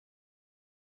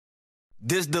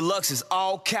This deluxe is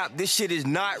all cap. This shit is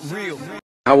not real.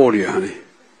 How old are you, honey?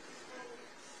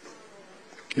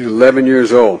 You're 11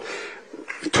 years old.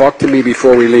 Talk to me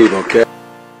before we leave, okay?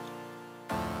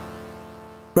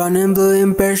 Running blue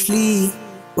in Berkeley.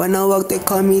 When I walk, they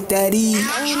call me daddy.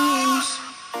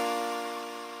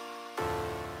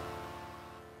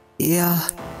 Yeah.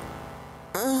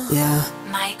 Yeah.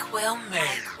 Mike Wilmer.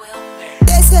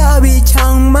 They say I be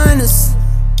Chang minus.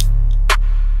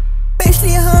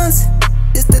 Berkeley Hans.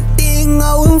 It's the thing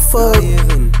I won't fuck.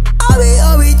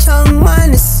 I be Chang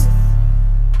minus.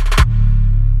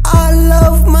 I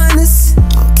love minus.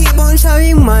 I'll keep on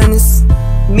shouting minus.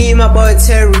 Me and my boy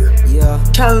Terry. Yeah.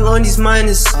 Chowing on these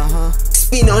minus.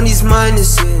 Spin on these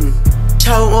minus.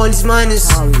 Chowing on these minus.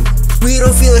 We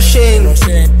don't feel ashamed.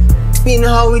 Spinning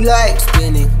how we like.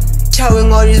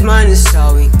 Chowing all these minus.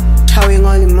 Chowing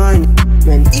all the money.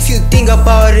 Man, if you think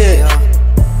about it,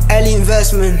 early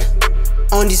investment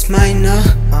on this minor.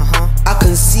 I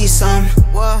can see some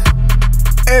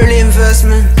early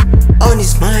investment on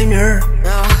this minor.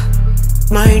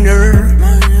 Minor.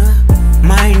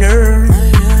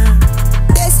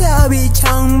 They say I be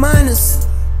Chang minus.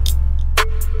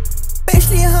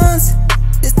 Berkeley Hans,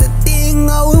 it's the thing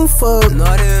I won't fuck.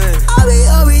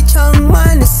 I be Chang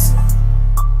minus.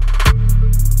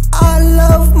 I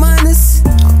love minus.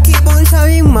 I'll keep on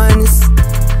shouting minus.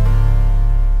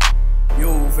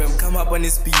 Yo, fam, come up on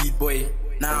this beat, boy.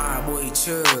 Nah, boy,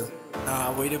 chill.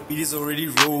 Nah, boy, the beat is already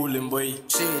rolling, boy.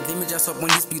 Shit, let me just hop on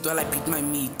this beat while I beat my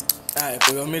meat. Aye,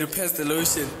 boy, want me to pass the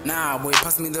lotion? Nah, boy,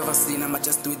 pass me the Vaseline, I'ma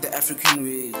just do it the African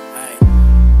way. Aye.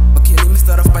 Okay, let me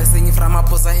start off by saying if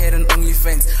Ramaphosa had an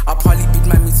OnlyFans, I'll probably beat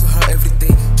my meat to her every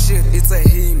day. Shit, it's a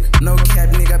him, no cap,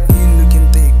 nigga, being looking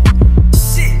thick.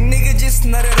 Shit, nigga just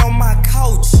nutted on my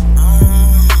couch.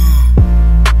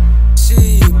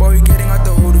 Shit, boy, we getting out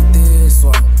the hood with this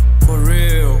one, for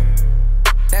real.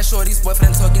 That shorty's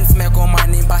boyfriend talking smack on my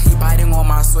name, but he biting on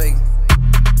my swag.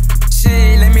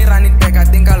 Shit, let me run it back, I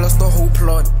think I lost the whole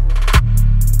plot.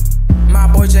 My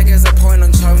boy Jack has a point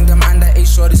on chowing them underage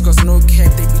shorties, cause no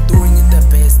cap, they be doing it the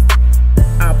best.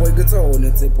 Ah boy, good to own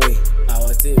it, boy. Ah,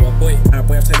 what's it, boy? Ah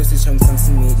boy, after this chum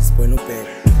something made this boy, no bad.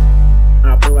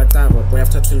 Ah boy, whatever, boy,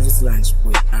 after 12 this lunch,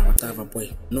 boy. Ah, whatever,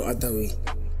 boy, no other way.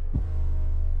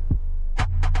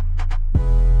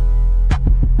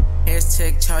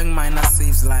 Hashtag chowing minor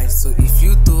saves lives, so if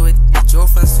you do it, it's your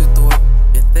friends to do it.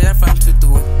 If they're fun to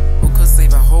do it, who could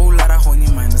save a whole lot of honey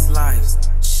minus lives?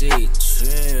 Shit,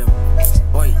 chill.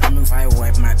 Boy, let me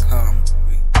wipe my car.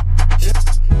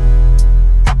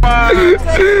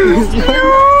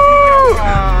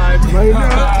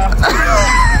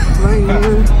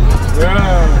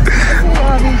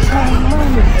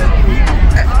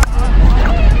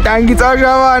 Thank you,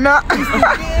 Tajamana.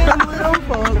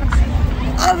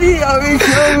 Abi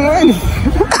Chang minus.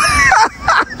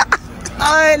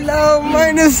 I love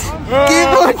minus. Keep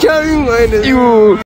on shouting minus.